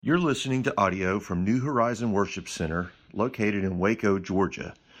You're listening to audio from New Horizon Worship Center, located in Waco,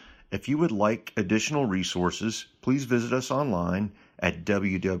 Georgia. If you would like additional resources, please visit us online at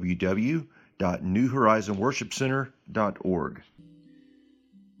www.newhorizonworshipcenter.org.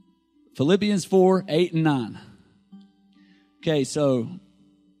 Philippians 4, 8, and 9. Okay, so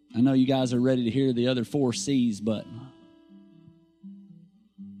I know you guys are ready to hear the other 4 C's, but I'm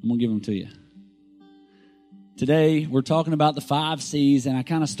going to give them to you. Today, we're talking about the 5 C's, and I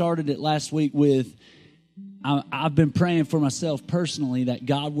kind of started it last week with, I've been praying for myself personally that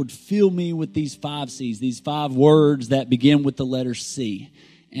God would fill me with these 5 C's, these 5 words that begin with the letter C.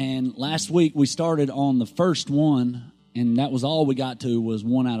 And last week, we started on the first one, and that was all we got to was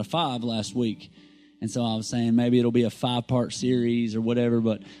 1 out of 5 last week. And so I was saying maybe it'll be a 5-part series or whatever,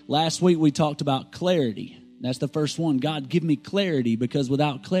 but last week we talked about clarity. That's the first one. God, give me clarity, because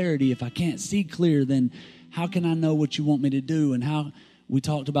without clarity, if I can't see clear, then how can I know what you want me to do? And how we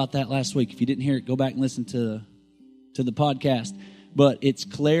talked about that last week. If you didn't hear it, go back and listen to the podcast. But it's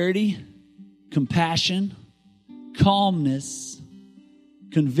clarity, compassion, calmness,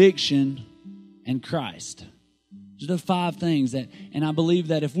 conviction, and Christ. Those are the 5 things that, and I believe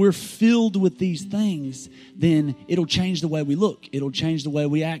that if we're filled with these things, then it'll change the way we look. It'll change the way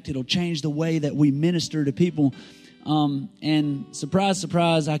we act. It'll change the way that we minister to people. And surprise,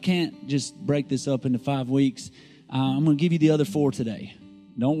 surprise, I can't just break this up into 5 weeks. I'm going to give you the other 4 today.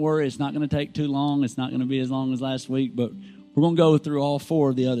 Don't worry, it's not going to take too long. It's not going to be as long as last week, but we're going to go through all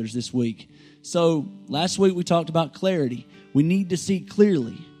 4 of the others this week. So last week we talked about clarity. We need to see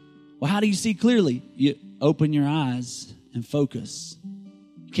clearly. Well, how do you see clearly? You open your eyes and focus.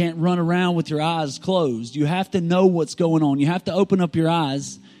 You can't run around with your eyes closed. You have to know what's going on. You have to open up your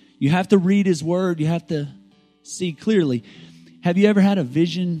eyes. You have to read His Word. You have to see clearly. Have you ever had your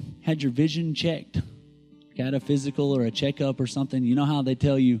vision checked? Got a physical or a checkup or something? You know how they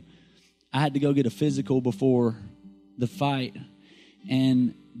tell you, I had to go get a physical before the fight,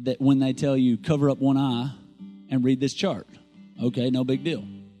 and that when they tell you, cover up one eye and read this chart. Okay, no big deal.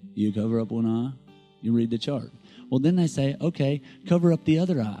 You cover up one eye, you read the chart. Well, then they say, okay, cover up the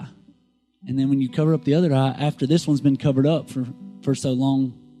other eye. And then when you cover up the other eye, after this one's been covered up for so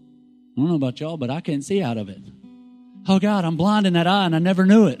long, I don't know about y'all, but I can't see out of it. Oh, God, I'm blind in that eye, and I never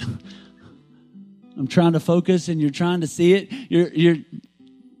knew it. I'm trying to focus, and you're trying to see it. You're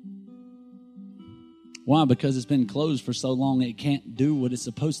Why? Because it's been closed for so long, it can't do what it's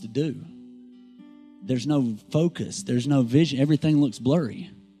supposed to do. There's no focus. There's no vision. Everything looks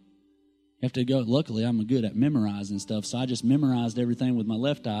blurry. You have to go. Luckily, I'm good at memorizing stuff, so I just memorized everything with my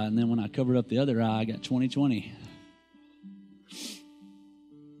left eye, and then when I covered up the other eye, I got 20/20.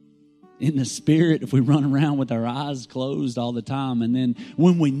 In the spirit, if we run around with our eyes closed all the time, and then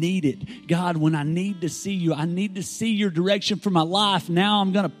when we need it, God, when I need to see you, I need to see your direction for my life. Now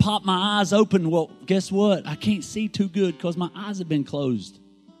I'm going to pop my eyes open. Well, guess what? I can't see too good because my eyes have been closed.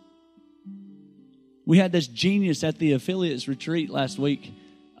 We had this genius at the affiliates retreat last week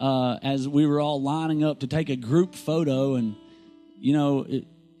as we were all lining up to take a group photo. And, you know,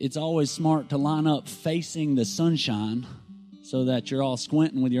 it's always smart to line up facing the sunshine so that you're all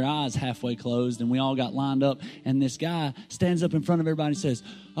squinting with your eyes halfway closed. And we all got lined up. And this guy stands up in front of everybody and says,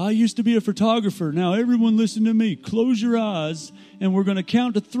 I used to be a photographer. Now everyone listen to me. Close your eyes and we're going to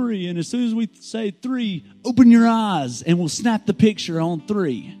count to 3. And as soon as we say 3, open your eyes and we'll snap the picture on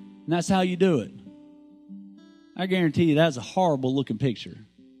 3. And that's how you do it. I guarantee you that's a horrible looking picture.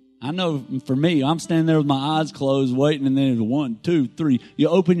 I know for me, I'm standing there with my eyes closed waiting, and then 1, 2, 3. You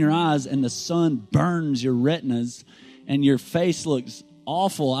open your eyes and the sun burns your retinas and your face looks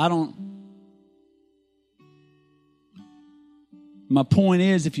awful. My point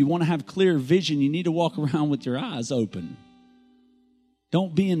is, if you want to have clear vision, you need to walk around with your eyes open.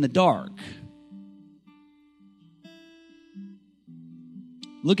 Don't be in the dark.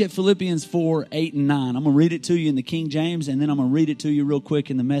 Look at Philippians 4, 8, and 9. I'm going to read it to you in the King James, and then I'm going to read it to you real quick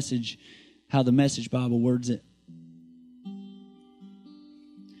in the Message, how the Message Bible words it.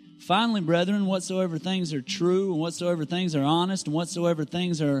 Finally, brethren, whatsoever things are true, and whatsoever things are honest, and whatsoever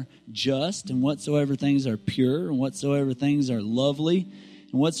things are just, and whatsoever things are pure, and whatsoever things are lovely,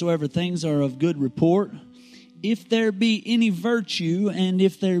 and whatsoever things are of good report, if there be any virtue, and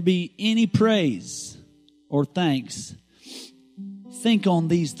if there be any praise or thanks, think on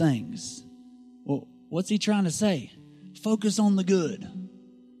these things. Well, what's he trying to say? Focus on the good.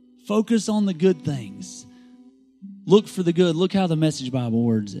 Focus on the good things. Look for the good. Look how the Message Bible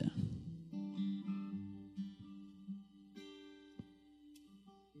words it.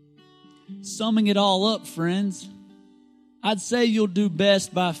 Summing it all up, friends, I'd say you'll do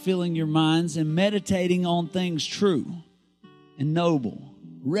best by filling your minds and meditating on things true and noble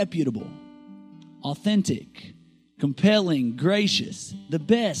reputable, authentic, compelling, gracious, the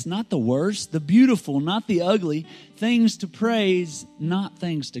best, not the worst, the beautiful, not the ugly, things to praise, not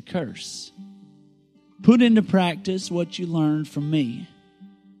things to curse. Put into practice what you learned from me,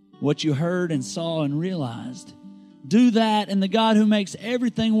 what you heard and saw and realized. Do that, and the God who makes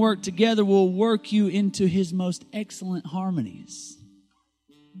everything work together will work you into His most excellent harmonies.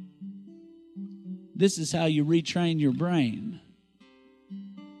 This is how you retrain your brain.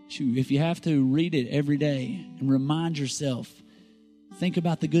 If you have to, read it every day and remind yourself. Think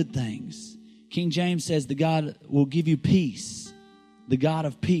about the good things. King James says the God will give you peace, the God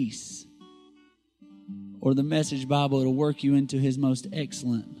of peace. Or the Message Bible, it'll work you into His most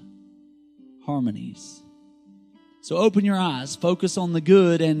excellent harmonies. So open your eyes, focus on the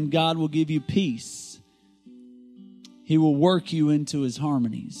good, and God will give you peace. He will work you into His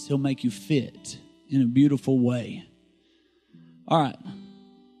harmonies. He'll make you fit in a beautiful way. All right.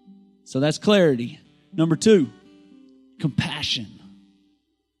 So that's clarity. Number 2, compassion.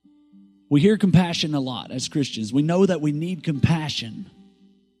 We hear compassion a lot as Christians. We know that we need compassion.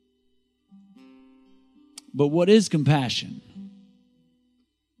 But what is compassion?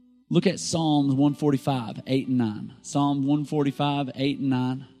 Look at Psalms 145, 8 and 9. Psalm 145, 8 and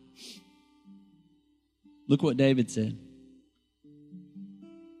 9. Look what David said.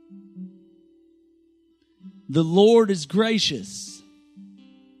 The Lord is gracious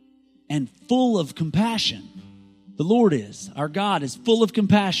and full of compassion. The Lord is. Our God is full of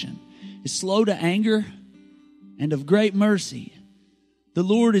compassion, is slow to anger, and of great mercy. The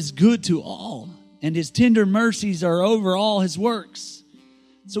Lord is good to all, and His tender mercies are over all His works.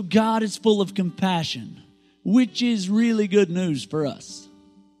 So God is full of compassion, which is really good news for us.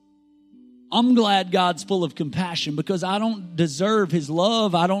 I'm glad God's full of compassion because I don't deserve His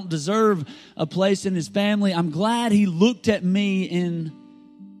love. I don't deserve a place in His family. I'm glad He looked at me in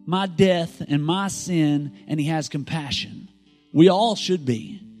my death and my sin, and He has compassion. We all should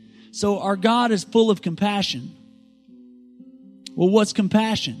be. So our God is full of compassion. Well, what's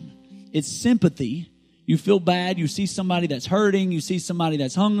compassion? It's sympathy. You feel bad. You see somebody that's hurting. You see somebody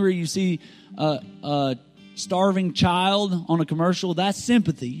that's hungry. You see a starving child on a commercial. That's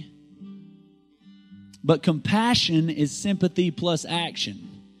sympathy. But compassion is sympathy plus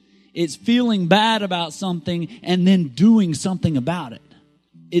action. It's feeling bad about something and then doing something about it.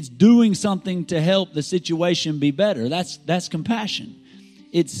 It's doing something to help the situation be better. That's compassion.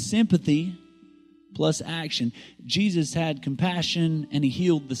 It's sympathy plus action. Jesus had compassion and He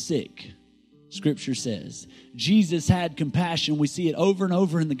healed the sick. Scripture says. Jesus had compassion. We see it over and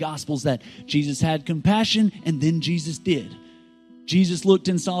over in the Gospels that Jesus had compassion and then Jesus did. Jesus looked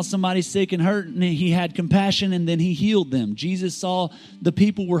and saw somebody sick and hurt, and He had compassion, and then He healed them. Jesus saw the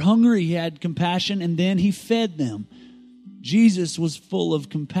people were hungry. He had compassion, and then He fed them. Jesus was full of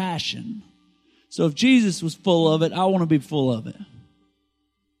compassion. So if Jesus was full of it, I want to be full of it.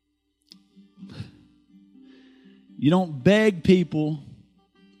 You don't beg people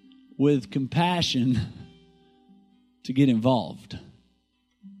with compassion to get involved.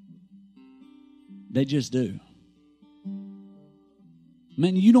 They just do.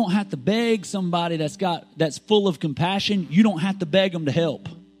 Man, you don't have to beg somebody that's full of compassion. You don't have to beg them to help.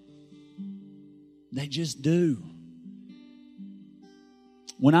 They just do.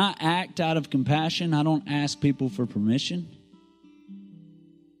 When I act out of compassion, I don't ask people for permission.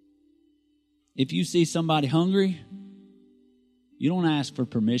 If you see somebody hungry, you don't ask for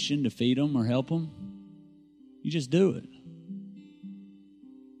permission to feed them or help them. You just do it.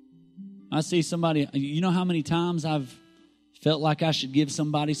 I see somebody, you know how many times I've felt like I should give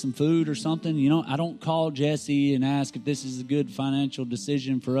somebody some food or something? You know, I don't call Jesse and ask if this is a good financial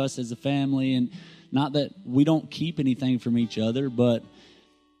decision for us as a family. And not that we don't keep anything from each other, but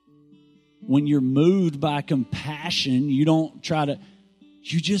when you're moved by compassion, you don't try to,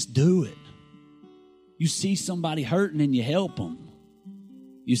 you just do it. You see somebody hurting and you help them.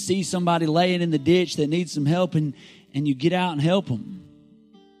 You see somebody laying in the ditch that needs some help and you get out and help them.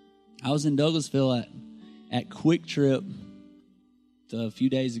 I was in Douglasville at Quick Trip a few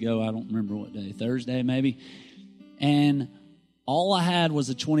days ago. I don't remember what day, Thursday maybe. And all I had was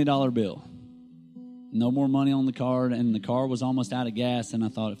a $20 bill. No more money on the card, and the car was almost out of gas. And I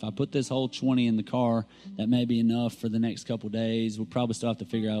thought, if I put this whole 20 in the car, that may be enough for the next couple of days. We'll probably still have to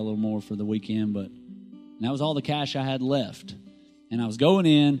figure out a little more for the weekend, but that was all the cash I had left. And I was going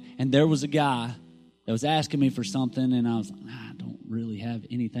in, and there was a guy that was asking me for something, and I was like, I don't really have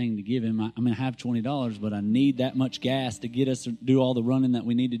anything to give him. I mean, I have $20, but I need that much gas to get us to do all the running that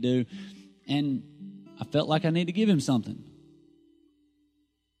we need to do. And I felt like I need to give him something.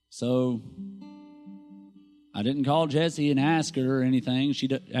 So I didn't call Jessie and ask her or anything.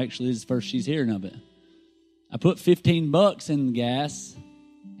 Actually, this is the first she's hearing of it. I put $15 in the gas,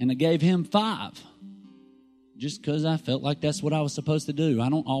 and I gave him $5, just because I felt like that's what I was supposed to do. I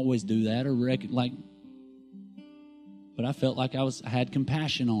don't always do that but I felt like I had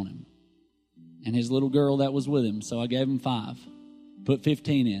compassion on him and his little girl that was with him. So I gave him $5, put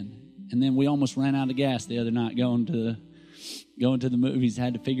 15 in, and then we almost ran out of gas the other night going to the movies.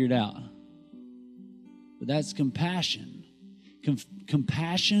 Had to figure it out. But that's compassion.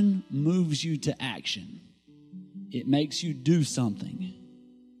 Compassion moves you to action. It makes you do something.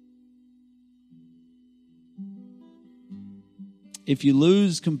 If you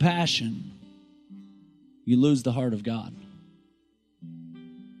lose compassion, you lose the heart of God.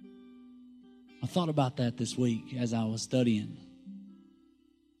 I thought about that this week as I was studying.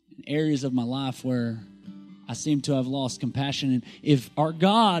 In areas of my life where I seem to have lost compassion. And if our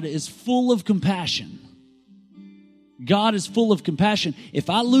God is full of compassion, God is full of compassion. If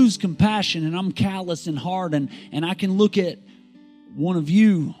I lose compassion and I'm callous and hard and I can look at one of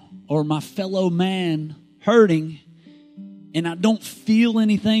you or my fellow man hurting and I don't feel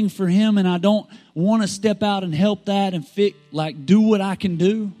anything for him and I don't want to step out and help that and do what I can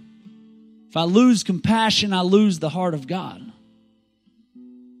do. If I lose compassion, I lose the heart of God.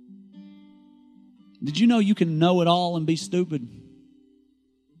 Did you know you can know it all and be stupid?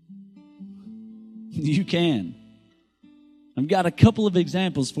 You can. I've got a couple of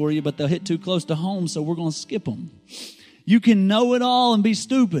examples for you, but they'll hit too close to home, so we're going to skip them. You can know it all and be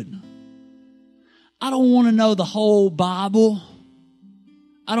stupid. I don't want to know the whole Bible.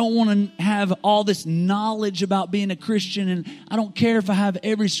 I don't want to have all this knowledge about being a Christian, and I don't care if I have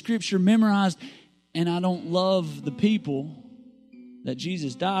every scripture memorized, and I don't love the people that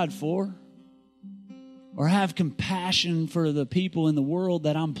Jesus died for, or have compassion for the people in the world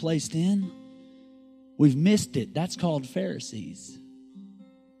that I'm placed in. We've missed it. That's called Pharisees.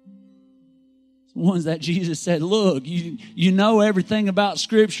 It's the ones that Jesus said, look, you know everything about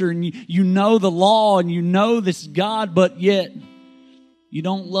Scripture and you know the law and you know this God, but yet you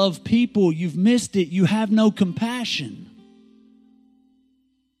don't love people. You've missed it. You have no compassion.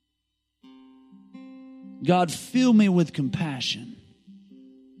 God, fill me with compassion.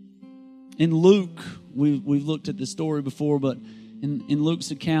 In Luke, we've looked at this story before, but in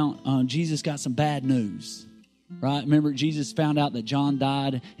Luke's account, Jesus got some bad news, right? Remember, Jesus found out that John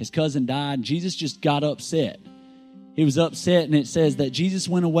died, his cousin died, and Jesus just got upset. He was upset, and it says that Jesus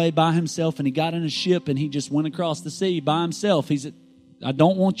went away by himself, and he got in a ship, and he just went across the sea by himself. He said, I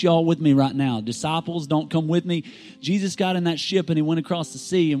don't want y'all with me right now. Disciples, don't come with me. Jesus got in that ship, and he went across the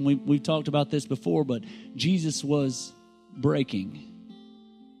sea, and we've talked about this before, but Jesus was breaking.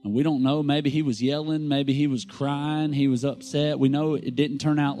 And we don't know, maybe he was yelling, maybe he was crying, he was upset. We know it didn't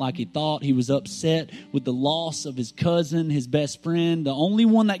turn out like he thought. He was upset with the loss of his cousin, his best friend, the only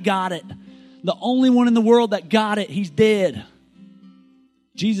one that got it. The only one in the world that got it, he's dead.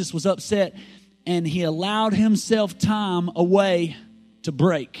 Jesus was upset, and he allowed himself time away to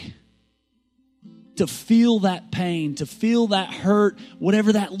break, to feel that pain, to feel that hurt,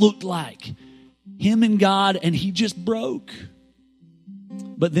 whatever that looked like. Him and God, and he just broke.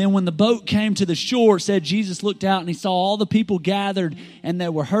 But then when the boat came to the shore, it said Jesus looked out and he saw all the people gathered and they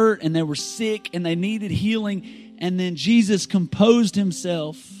were hurt and they were sick and they needed healing. And then Jesus composed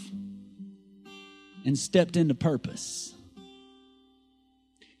himself and stepped into purpose.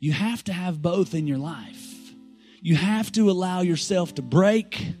 You have to have both in your life. You have to allow yourself to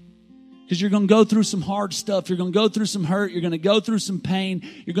break, because you're going to go through some hard stuff. You're going to go through some hurt. You're going to go through some pain.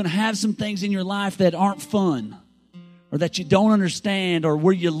 You're going to have some things in your life that aren't fun, or that you don't understand, or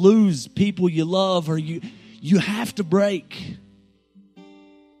where you lose people you love, or you have to break.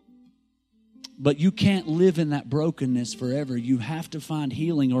 But you can't live in that brokenness forever. You have to find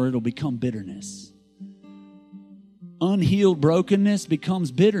healing, or it'll become bitterness. Unhealed brokenness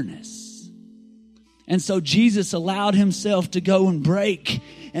becomes bitterness. And so Jesus allowed himself to go and break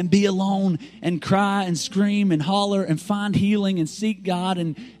and be alone and cry and scream and holler and find healing and seek God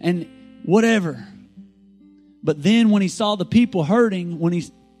and whatever. But then when he saw the people hurting,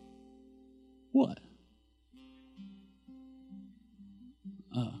 what?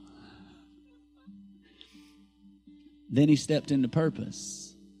 Then he stepped into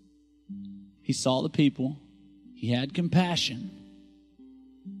purpose. He saw the people. He had compassion.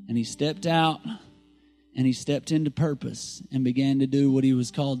 And he stepped out and he stepped into purpose and began to do what he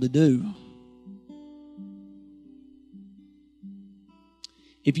was called to do.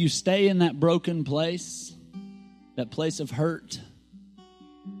 If you stay in that broken place, that place of hurt,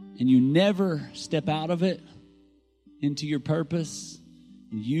 and you never step out of it into your purpose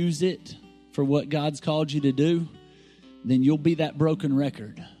and use it for what God's called you to do, then you'll be that broken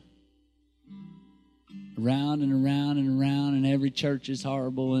record. Around and around and around, and every church is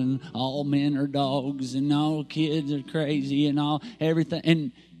horrible, and all men are dogs, and all kids are crazy, and all everything.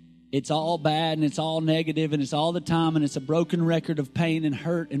 And it's all bad, and it's all negative, and it's all the time, and it's a broken record of pain and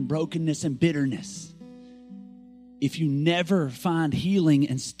hurt and brokenness and bitterness. If you never find healing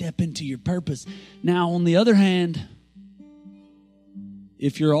and step into your purpose. Now, on the other hand,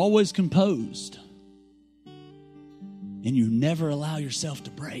 if you're always composed and you never allow yourself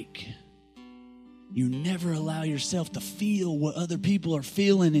to break, you never allow yourself to feel what other people are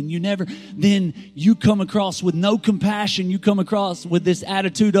feeling, and then you come across with no compassion. You come across with this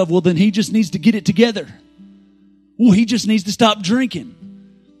attitude of, well, then he just needs to get it together. Well, he just needs to stop drinking.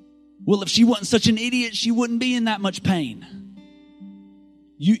 Well, if she wasn't such an idiot, she wouldn't be in that much pain.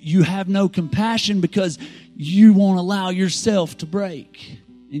 You have no compassion because you won't allow yourself to break.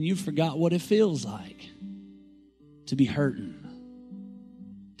 And you forgot what it feels like to be hurting,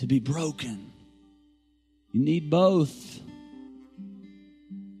 to be broken. You need both.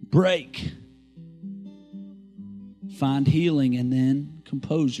 Break. Find healing, and then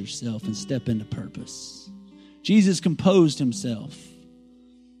compose yourself and step into purpose. Jesus composed himself,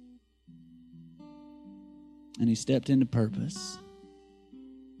 and he stepped into purpose.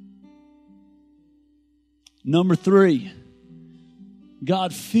 Number 3,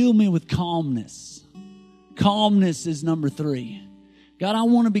 God, fill me with calmness. Calmness is number 3. God, I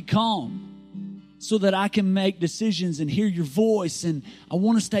want to be calm so that I can make decisions and hear your voice. And I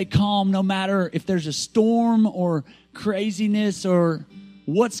want to stay calm no matter if there's a storm or craziness or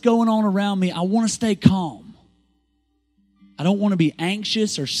what's going on around me. I want to stay calm. I don't want to be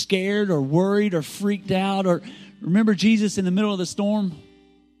anxious or scared or worried or freaked out. Or remember Jesus in the middle of the storm?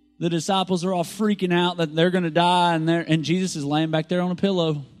 The disciples are all freaking out that they're going to die, and Jesus is laying back there on a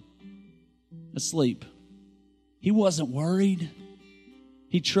pillow, asleep. He wasn't worried.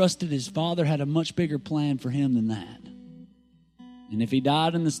 He trusted his Father had a much bigger plan for him than that. And if he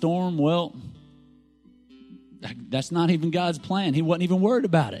died in the storm, well, that's not even God's plan. He wasn't even worried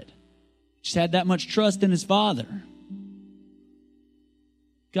about it. He just had that much trust in his Father.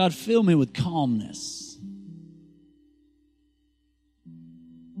 God, fill me with calmness.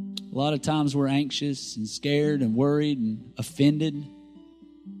 A lot of times we're anxious and scared and worried and offended.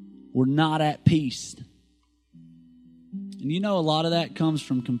 We're not at peace. And you know, a lot of that comes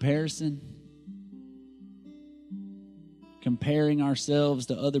from comparison. Comparing ourselves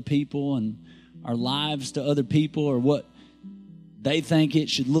to other people and our lives to other people, or what they think it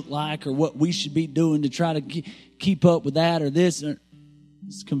should look like, or what we should be doing to try to keep up with that or this.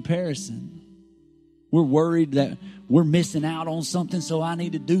 It's comparison. We're worried that we're missing out on something, so I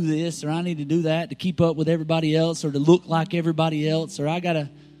need to do this or I need to do that to keep up with everybody else or to look like everybody else, or I'm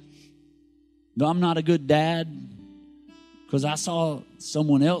not a good dad because I saw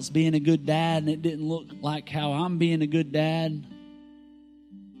someone else being a good dad and it didn't look like how I'm being a good dad.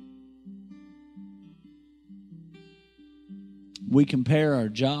 We compare our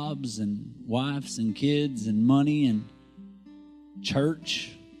jobs and wives and kids and money and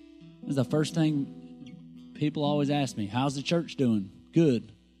church. That's the first thing people always ask me. How's the church doing?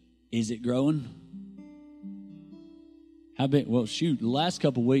 Good. Is it growing? How big? Well, shoot, the last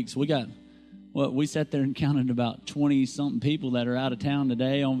couple of weeks we sat there and counted about 20-something people that are out of town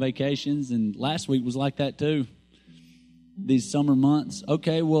today on vacations, and last week was like that too. These summer months.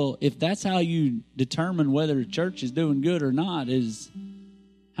 Okay, well, if that's how you determine whether a church is doing good or not, is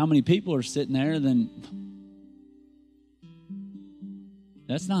how many people are sitting there, then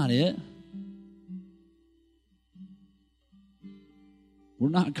that's not it. We're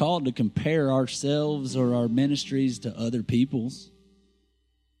not called to compare ourselves or our ministries to other people's.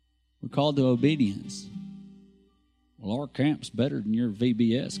 We're called to obedience. Well, our camp's better than your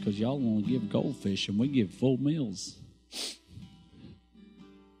VBS because y'all only give goldfish and we give full meals.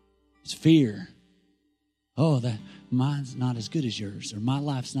 It's fear. Oh, that mine's not as good as yours, or my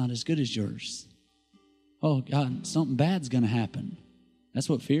life's not as good as yours. Oh, God, something bad's going to happen. That's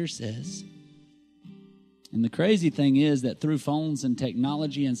what fear says. And the crazy thing is that through phones and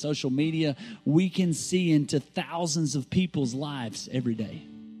technology and social media, we can see into thousands of people's lives every day.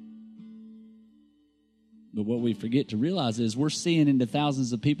 But what we forget to realize is we're seeing into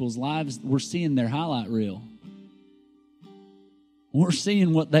thousands of people's lives. We're seeing their highlight reel. We're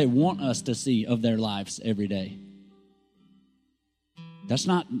seeing what they want us to see of their lives every day. That's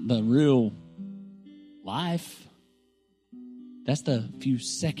not the real life. That's the few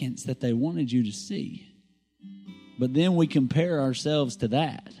seconds that they wanted you to see. But then we compare ourselves to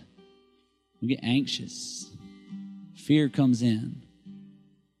that. We get anxious. Fear comes in.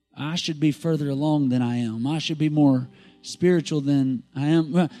 I should be further along than I am. I should be more spiritual than I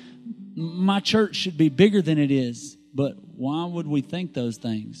am. My church should be bigger than it is. But why would we think those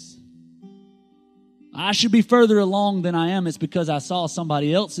things? I should be further along than I am. It's because I saw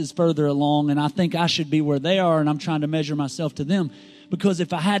somebody else is further along and I think I should be where they are and I'm trying to measure myself to them. Because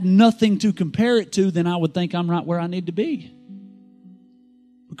if I had nothing to compare it to, then I would think I'm right where I need to be.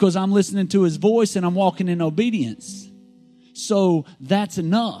 Because I'm listening to His voice and I'm walking in obedience. So that's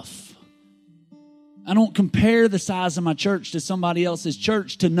enough. I don't compare the size of my church to somebody else's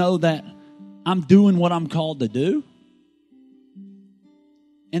church to know that I'm doing what I'm called to do.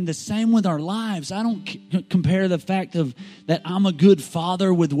 And the same with our lives. I don't compare the fact of that I'm a good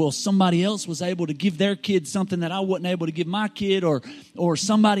father with, well, somebody else was able to give their kid something that I wasn't able to give my kid, or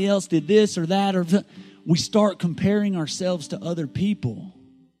somebody else did this or that. Or we start comparing ourselves to other people.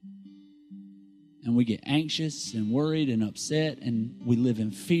 And we get anxious and worried and upset, and we live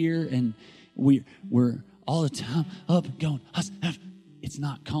in fear, and we're all the time up and going. It's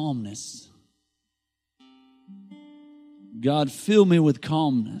not calmness. God, fill me with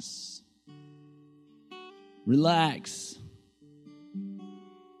calmness. Relax.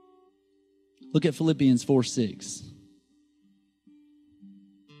 Look at Philippians 4:6.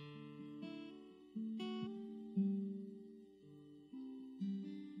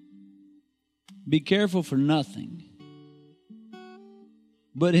 Be careful for nothing,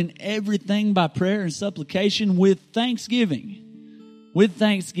 but in everything by prayer and supplication with thanksgiving. With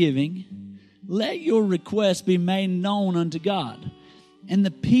thanksgiving, let your requests be made known unto God, and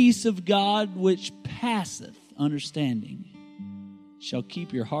the peace of God which passeth understanding shall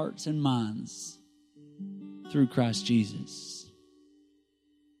keep your hearts and minds through Christ Jesus.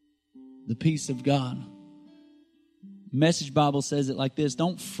 The peace of God. Message Bible says it like this: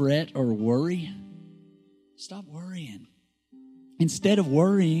 don't fret or worry. Stop worrying. Instead of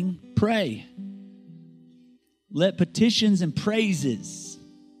worrying, pray. Let petitions and praises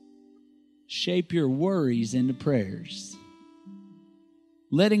shape your worries into prayers.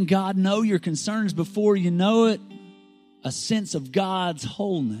 Letting God know your concerns before you know it, a sense of God's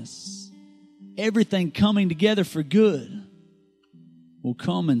wholeness, everything coming together for good, will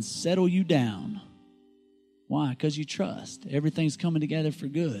come and settle you down. Why? Because you trust. Everything's coming together for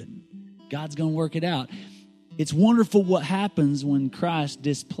good. God's going to work it out. It's wonderful what happens when Christ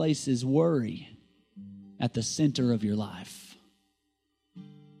displaces worry at the center of your life.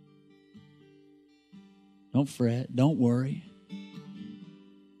 Don't fret. Don't worry.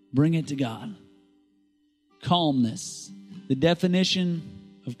 Bring it to God. Calmness. The definition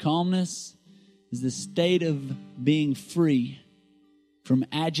of calmness is the state of being free from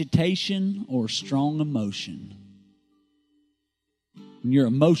agitation or strong emotion. When your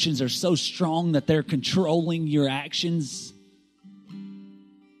emotions are so strong that they're controlling your actions,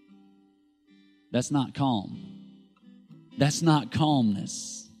 that's not calm. That's not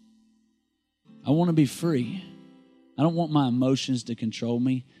calmness. I want to be free. I don't want my emotions to control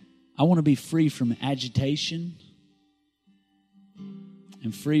me. I want to be free from agitation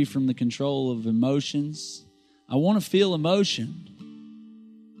and free from the control of emotions. I want to feel emotion,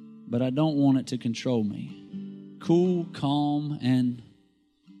 but I don't want it to control me. Cool, calm, and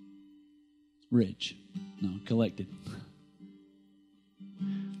rich. No, collected.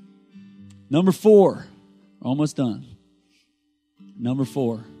 Number 4. Almost done. Number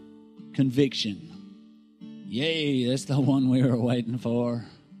 4. Conviction. Yay, that's the one we were waiting for.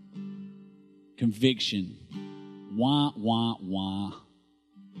 Conviction. Wah, wah, wah.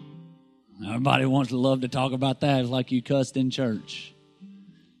 Everybody wants to love to talk about that. It's like you cussed in church.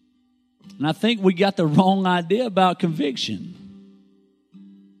 And I think we got the wrong idea about conviction.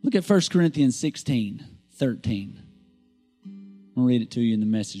 Look at 1 Corinthians 16:13. I'm going to read it to you in the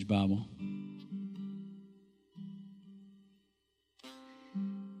Message Bible.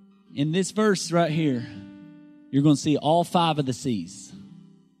 In this verse right here, you're going to see all 5 of the C's.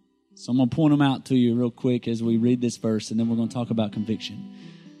 So I'm going to point them out to you real quick as we read this verse, and then we're going to talk about conviction.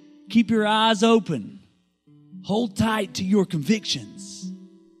 Keep your eyes open. Hold tight to your convictions.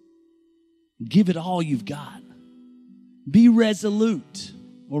 Give it all you've got. Be resolute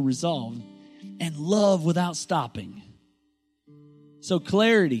or resolved, and love without stopping. So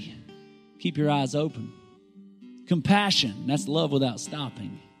clarity, keep your eyes open. Compassion, that's love without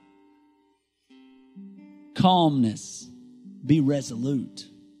stopping. Calmness, be resolute.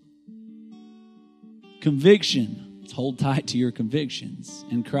 Conviction, let's hold tight to your convictions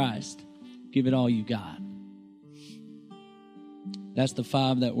in Christ. Give it all you got. That's the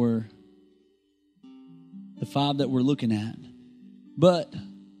 5 that we're looking at. But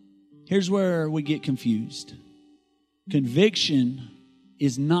here's where we get confused. Conviction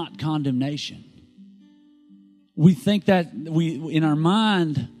is not condemnation. We think that in our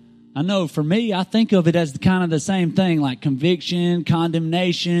mind, I know for me, I think of it as kind of the same thing, like conviction,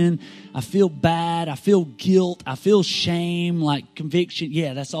 condemnation. I feel bad. I feel guilt. I feel shame, like conviction.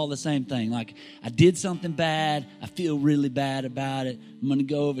 Yeah, that's all the same thing. Like I did something bad. I feel really bad about it. I'm going to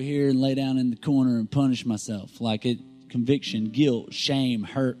go over here and lay down in the corner and punish myself. Like conviction, guilt, shame,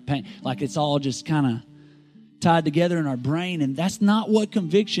 hurt, pain. Like it's all just kind of tied together in our brain. And that's not what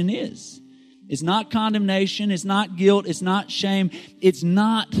conviction is. It's not condemnation. It's not guilt. It's not shame. It's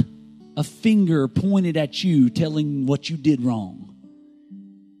not a finger pointed at you telling what you did wrong.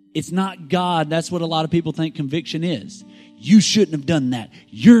 It's not God. That's what a lot of people think conviction is. You shouldn't have done that.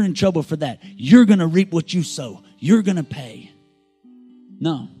 You're in trouble for that. You're going to reap what you sow. You're going to pay.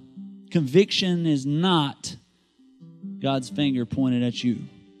 No. Conviction is not God's finger pointed at you.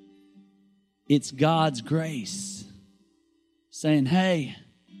 It's God's grace saying, hey,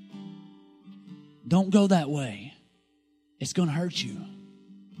 don't go that way. It's going to hurt you.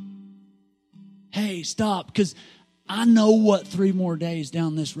 Hey, stop, because I know what 3 more days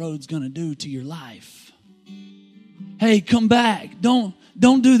down this road's going to do to your life. Hey, come back. Don't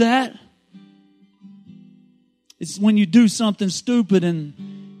do that. It's when you do something stupid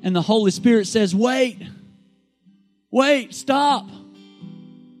and the Holy Spirit says, wait, stop.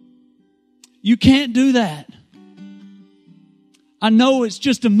 You can't do that. I know it's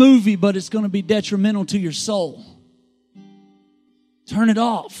just a movie, but it's going to be detrimental to your soul. Turn it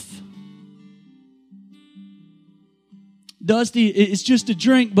off. Dusty, it's just a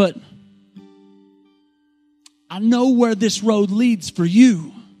drink, but I know where this road leads for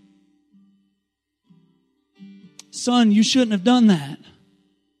you. Son, you shouldn't have done that.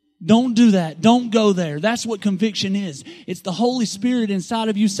 Don't do that. Don't go there. That's what conviction is. It's the Holy Spirit inside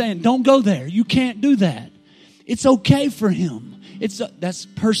of you saying, don't go there. You can't do that. It's okay for him. That's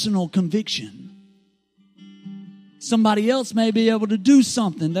personal conviction. Somebody else may be able to do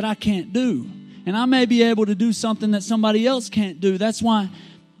something that I can't do. And I may be able to do something that somebody else can't do. That's why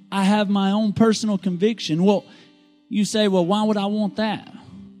I have my own personal conviction. Well, you say, well, why would I want that?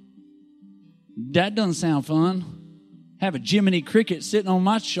 That doesn't sound fun. Have a Jiminy Cricket sitting on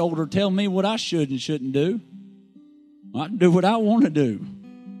my shoulder tell me what I should and shouldn't do. I can do what I want to do.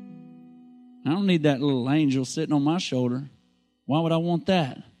 I don't need that little angel sitting on my shoulder. Why would I want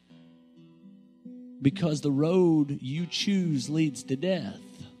that? Because the road you choose leads to death.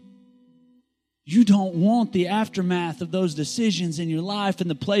 You don't want the aftermath of those decisions in your life and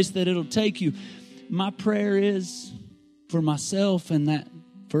the place that it'll take you. My prayer is for myself and that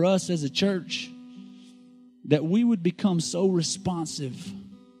for us as a church, that we would become so responsive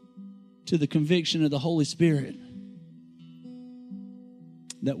to the conviction of the Holy Spirit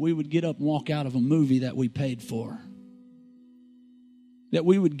that we would get up and walk out of a movie that we paid for. That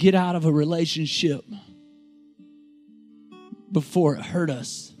we would get out of a relationship before it hurt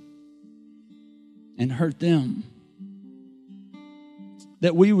us and hurt them.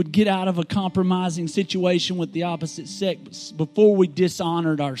 That we would get out of a compromising situation with the opposite sex before we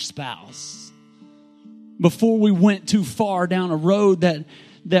dishonored our spouse. Before we went too far down a road,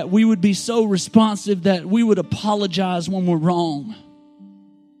 that we would be so responsive that we would apologize when we're wrong.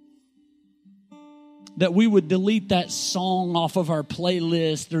 That we would delete that song off of our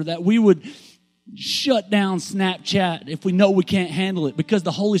playlist, or that we would shut down Snapchat if we know we can't handle it because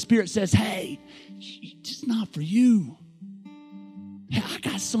the Holy Spirit says, hey, it's not for you. Hey, I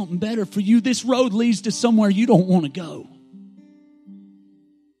got something better for you. This road leads to somewhere you don't want to go.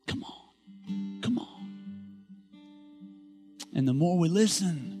 Come on. Come on. And the more we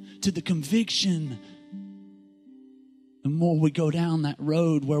listen to the conviction, the more we go down that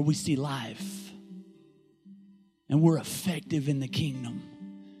road where we see life. And we're effective in the kingdom.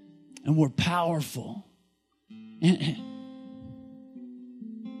 And we're powerful. And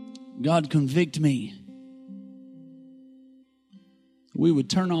God, convict me. We would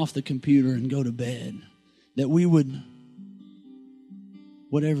turn off the computer and go to bed. That we would,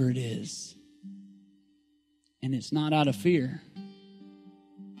 whatever it is. And it's not out of fear.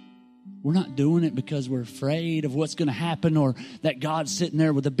 We're not doing it because we're afraid of what's going to happen, or that God's sitting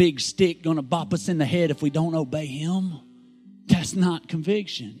there with a big stick going to bop us in the head if we don't obey Him. That's not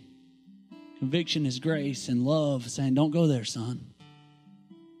conviction. Conviction is grace and love saying, don't go there, son.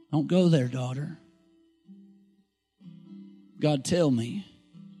 Don't go there, daughter. God, tell me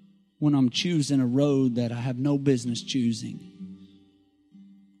when I'm choosing a road that I have no business choosing.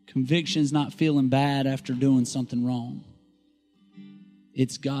 Conviction's not feeling bad after doing something wrong.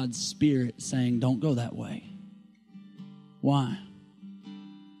 It's God's Spirit saying, don't go that way. Why?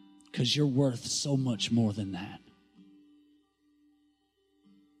 Because you're worth so much more than that.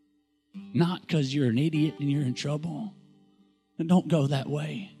 not because you're an idiot and you're in trouble. And don't go that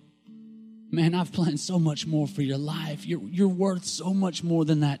way. Man, I've planned so much more for your life. You're worth so much more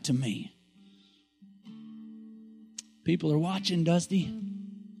than that to me. People are watching, Dusty.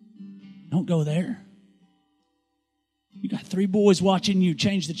 Don't go there. You got 3 boys watching you.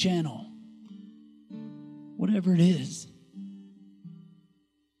 Change the channel. Whatever it is.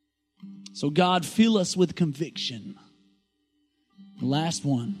 So God, fill us with conviction. The last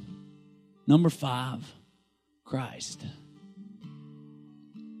one. Number 5. Christ.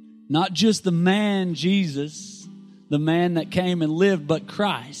 Not just the man Jesus, the man that came and lived, but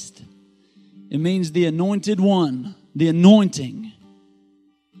Christ. It means the anointed one, the anointing.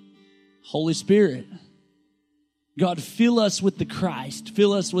 Holy Spirit. God, fill us with the Christ.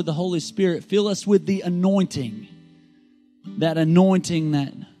 Fill us with the Holy Spirit. Fill us with the anointing. That anointing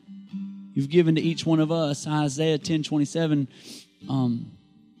that you've given to each one of us. Isaiah 10:27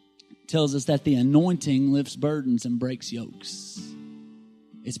 tells us that the anointing lifts burdens and breaks yokes.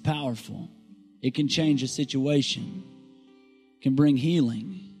 It's powerful. It can change a situation. It can bring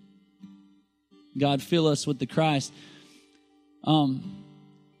healing. God, fill us with the Christ.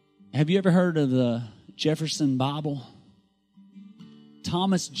 Have you ever heard of the Jefferson Bible?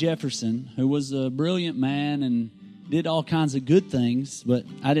 Thomas Jefferson, who was a brilliant man and did all kinds of good things, but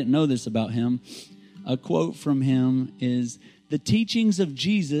I didn't know this about him. A quote from him is, "The teachings of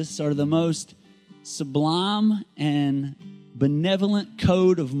Jesus are the most sublime and benevolent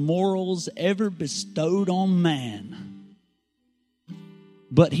code of morals ever bestowed on man.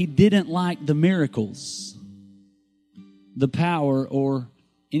 But he didn't like the miracles, the power, or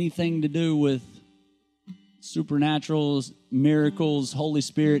anything to do with supernaturals, miracles, Holy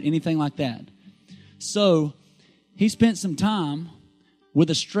Spirit, anything like that. So he spent some time with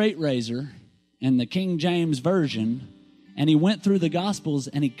a straight razor and the King James Version, and he went through the Gospels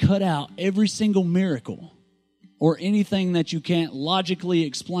and he cut out every single miracle or anything that you can't logically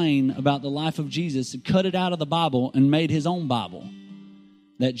explain about the life of Jesus, and cut it out of the Bible and made his own Bible.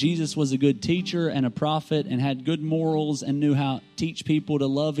 That Jesus was a good teacher and a prophet and had good morals and knew how to teach people to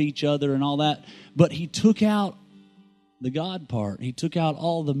love each other and all that. But he took out the God part. He took out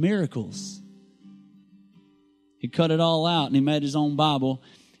all the miracles. He cut it all out and he made his own Bible.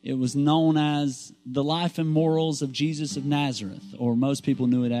 It was known as The Life and Morals of Jesus of Nazareth, or most people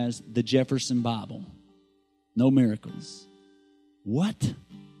knew it as the Jefferson Bible. No miracles. What?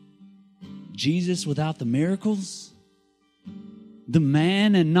 Jesus without the miracles? The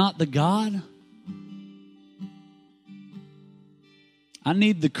man and not the God? I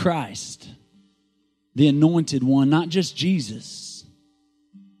need the Christ, the anointed one, not just Jesus.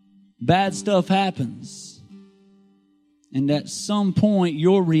 Bad stuff happens. And at some point,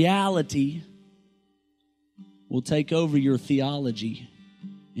 your reality will take over your theology,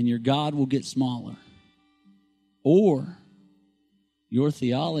 and your God will get smaller. Or your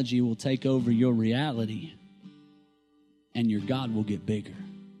theology will take over your reality, and your God will get bigger.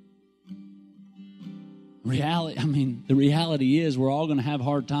 The reality is we're all going to have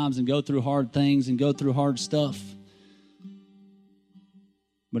hard times and go through hard things and go through hard stuff.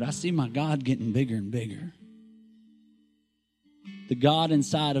 But I see my God getting bigger and bigger. The God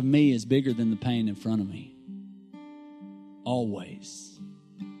inside of me is bigger than the pain in front of me. Always.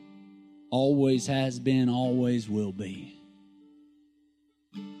 Always has been, always will be.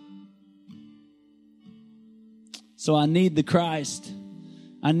 So I need the Christ.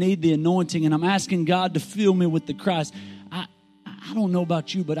 I need the anointing, and I'm asking God to fill me with the Christ. I don't know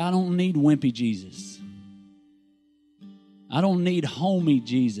about you, but I don't need wimpy Jesus. I don't need homie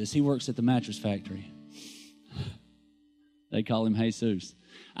Jesus. He works at the mattress factory. They call him Jesus.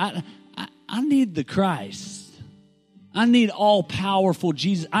 I need the Christ. I need all-powerful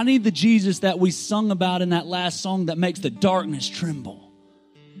Jesus. I need the Jesus that we sung about in that last song that makes the darkness tremble.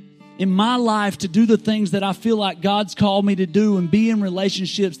 In my life, to do the things that I feel like God's called me to do and be in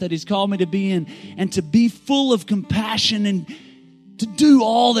relationships that He's called me to be in, and to be full of compassion and to do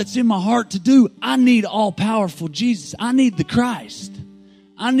all that's in my heart to do, I need all-powerful Jesus. I need the Christ.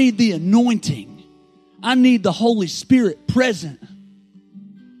 I need the anointing. I need the Holy Spirit present.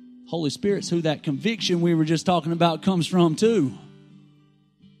 Holy Spirit's who that conviction we were just talking about comes from too.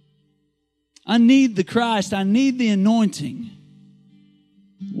 I need the Christ. I need the anointing.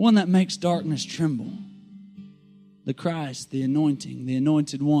 One that makes darkness tremble. The Christ, the anointing, the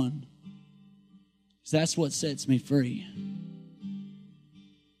anointed one. That's what sets me free.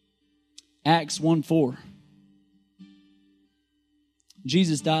 Acts 1:4.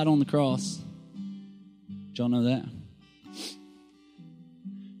 Jesus died on the cross. Did y'all know that?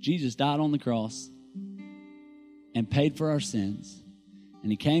 Jesus died on the cross and paid for our sins.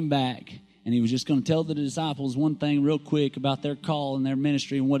 And He came back And he was just going to tell the disciples one thing real quick about their call and their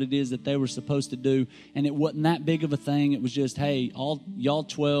ministry and what it is that they were supposed to do. And it wasn't that big of a thing. It was just, hey, all y'all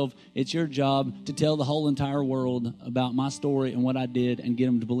 12, it's your job to tell the whole entire world about my story and what I did and get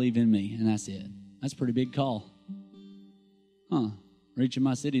them to believe in me. And that's it. That's a pretty big call. Reaching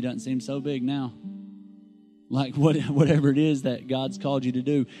my city doesn't seem so big now. Like whatever it is that God's called you to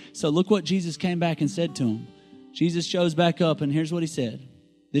do. So look what Jesus came back and said to him. Jesus shows back up, and here's what he said.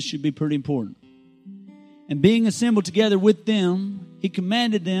 This should be pretty important. And being assembled together with them, he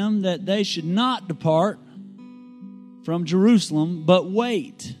commanded them that they should not depart from Jerusalem, but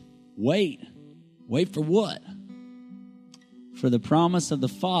wait. Wait for what? For the promise of the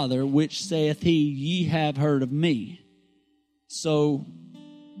Father, which saith he, ye have heard of me. So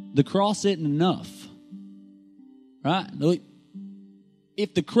the cross isn't enough. Right?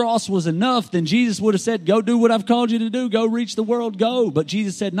 If the cross was enough, then Jesus would have said, go do what I've called you to do. Go reach the world, go. But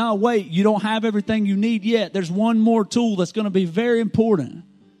Jesus said, no, wait, you don't have everything you need yet. There's one more tool that's going to be very important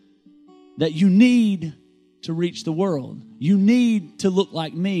that you need to reach the world. You need to look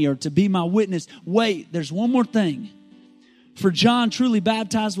like me or to be my witness. Wait, there's one more thing. For John truly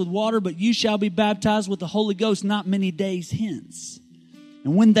baptized with water, but you shall be baptized with the Holy Ghost not many days hence.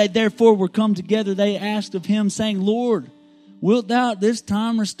 And when they therefore were come together, they asked of him, saying, Lord, wilt thou at this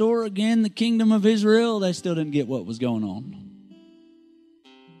time restore again the kingdom of Israel? They still didn't get what was going on.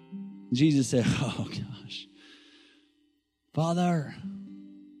 Jesus said, oh gosh, Father.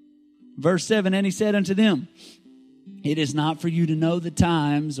 Verse 7, and he said unto them, it is not for you to know the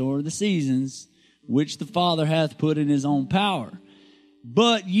times or the seasons which the Father hath put in his own power,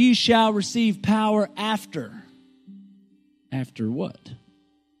 but ye shall receive power after. After what?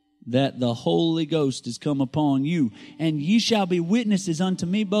 That the Holy Ghost is come upon you, and ye shall be witnesses unto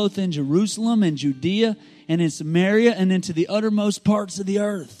me both in Jerusalem and Judea and in Samaria and into the uttermost parts of the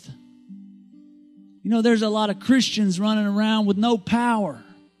earth. You know, there's a lot of Christians running around with no power.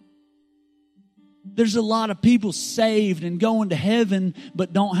 There's a lot of people saved and going to heaven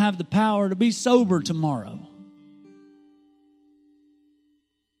but don't have the power to be sober tomorrow.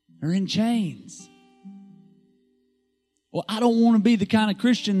 They're in chains. Well, I don't want to be the kind of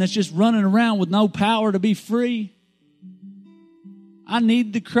Christian that's just running around with no power to be free. I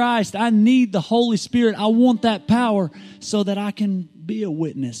need the Christ. I need the Holy Spirit. I want that power so that I can be a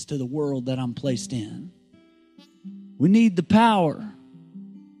witness to the world that I'm placed in. We need the power.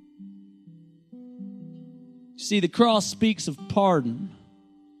 See, the cross speaks of pardon,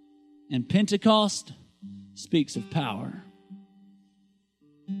 and Pentecost speaks of power.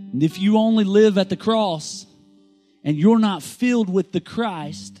 And if you only live at the cross, and you're not filled with the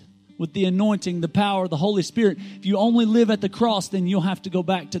Christ, with the anointing, the power of the Holy Spirit, if you only live at the cross, then you'll have to go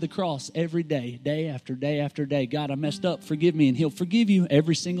back to the cross every day, day after day after day. God, I messed up, forgive me. And he'll forgive you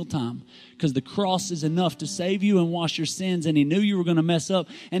every single time because the cross is enough to save you and wash your sins. And he knew you were going to mess up,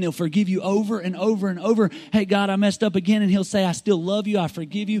 and he'll forgive you over and over and over. Hey, God, I messed up again. And he'll say, I still love you. I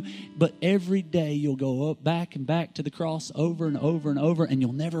forgive you. But every day you'll go up, back and back to the cross over and over and over, and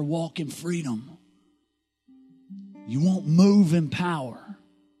you'll never walk in freedom. You won't move in power.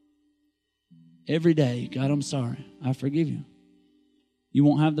 Every day, God, I'm sorry. I forgive you. You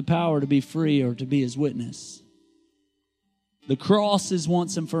won't have the power to be free or to be his witness. The cross is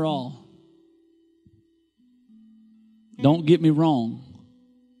once and for all. Don't get me wrong.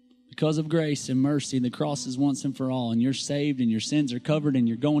 Because of grace and mercy, the cross is once and for all. And you're saved and your sins are covered and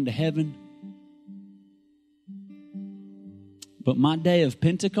you're going to heaven. But my day of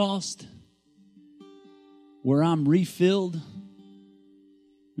Pentecost, where I'm refilled.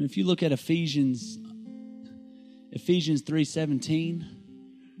 And if you look at Ephesians 3:17,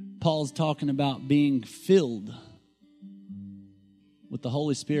 Paul's talking about being filled with the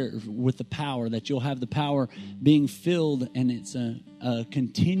Holy Spirit, with the power, that you'll have the power being filled, and it's a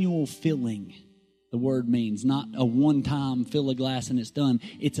continual filling. The word means not a one-time fill a glass and it's done.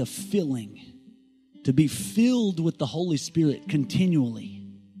 It's a filling. To be filled with the Holy Spirit continually.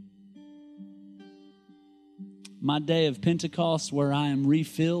 My day of Pentecost, where I am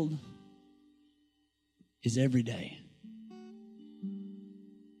refilled, is every day.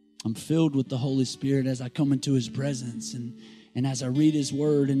 I'm filled with the Holy Spirit as I come into his presence, and as I read his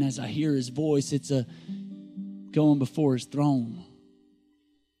word and as I hear his voice. It's a going before his throne.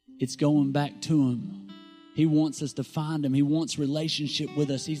 It's going back to him. He wants us to find him. He wants relationship with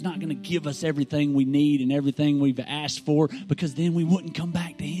us. He's not going to give us everything we need and everything we've asked for, because then we wouldn't come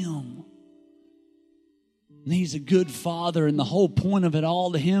back to him. And he's a good father, and the whole point of it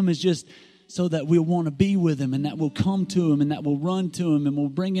all to him is just so that we'll want to be with him, and that we'll come to him, and that we'll run to him, and we'll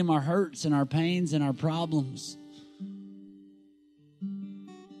bring him our hurts and our pains and our problems.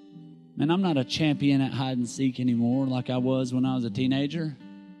 And I'm not a champion at hide and seek anymore like I was when I was a teenager.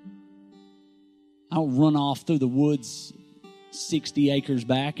 I'll run off through the woods 60 acres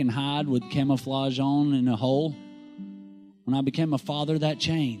back and hide with camouflage on in a hole. When I became a father, that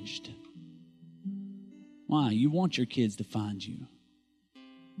changed. Why? You want your kids to find you.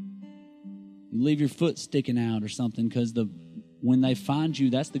 You leave your foot sticking out or something because when they find you,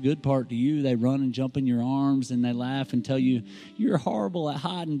 that's the good part to you. They run and jump in your arms and they laugh and tell you, you're horrible at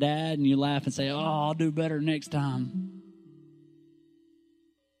hiding, Dad. And you laugh and say, oh, I'll do better next time.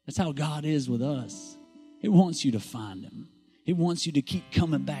 That's how God is with us. He wants you to find Him. He wants you to keep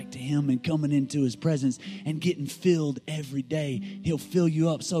coming back to Him and coming into His presence and getting filled every day. He'll fill you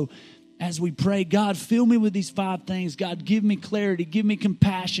up. So as we pray, God, fill me with these 5 things. God, give me clarity, give me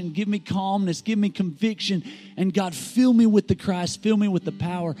compassion, give me calmness, give me conviction. And God, fill me with the Christ, fill me with the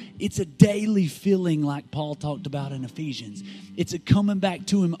power. It's a daily filling like Paul talked about in Ephesians. It's a coming back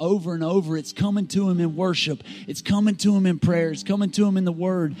to Him over and over. It's coming to Him in worship. It's coming to Him in prayer. It's coming to Him in the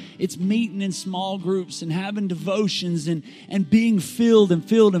Word. It's meeting in small groups and having devotions and being filled and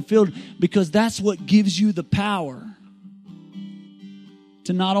filled and filled, because that's what gives you the power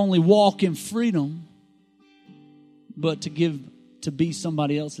to not only walk in freedom, but to be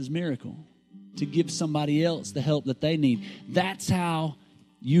somebody else's miracle, to give somebody else the help that they need. That's how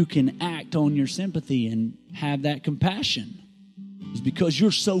you can act on your sympathy and have that compassion. It's because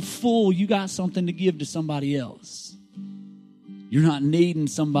you're so full, you got something to give to somebody else. You're not needing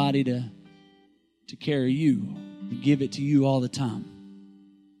somebody to carry you, to give it to you all the time.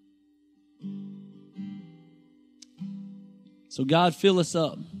 So God, fill us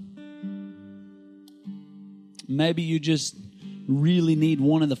up. Maybe you just really need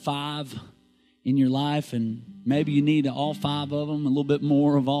one of the 5 in your life, and maybe you need all 5 of them, a little bit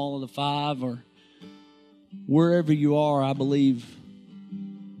more of all of the 5, or wherever you are. I believe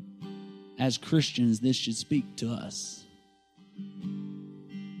as Christians, this should speak to us.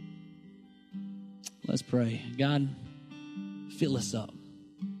 Let's pray. God, fill us up.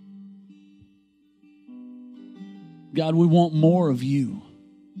 God, we want more of you.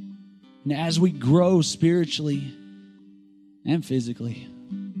 And as we grow spiritually and physically,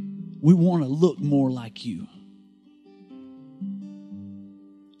 we want to look more like you.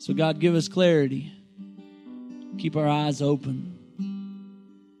 So God, give us clarity. Keep our eyes open.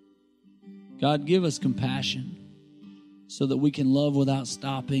 God, give us compassion so that we can love without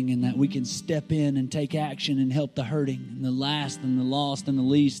stopping, and that we can step in and take action and help the hurting and the last and the lost and the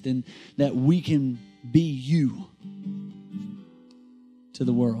least, and that we can be you to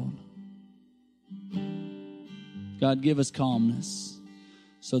the world. God, give us calmness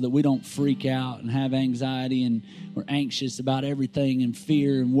so that we don't freak out and have anxiety and we're anxious about everything and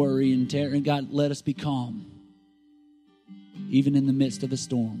fear and worry and terror. And God, let us be calm, even in the midst of a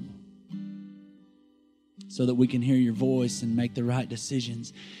storm, so that we can hear your voice and make the right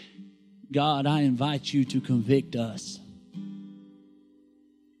decisions. God, I invite you to convict us.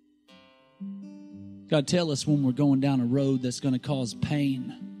 God, tell us when we're going down a road that's going to cause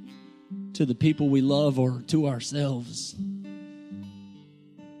pain to the people we love or to ourselves.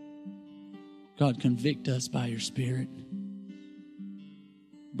 God, convict us by your Spirit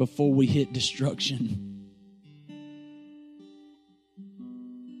before we hit destruction.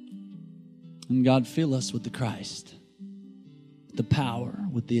 And God, fill us with the Christ, with the power,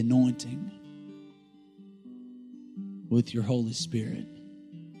 with the anointing, with your Holy Spirit.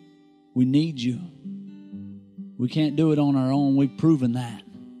 We need you. We can't do it on our own. We've proven that.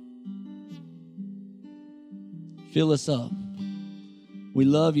 Fill us up. We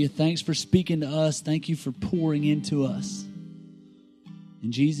love you. Thanks for speaking to us. Thank you for pouring into us.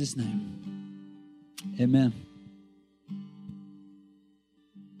 In Jesus' name, amen.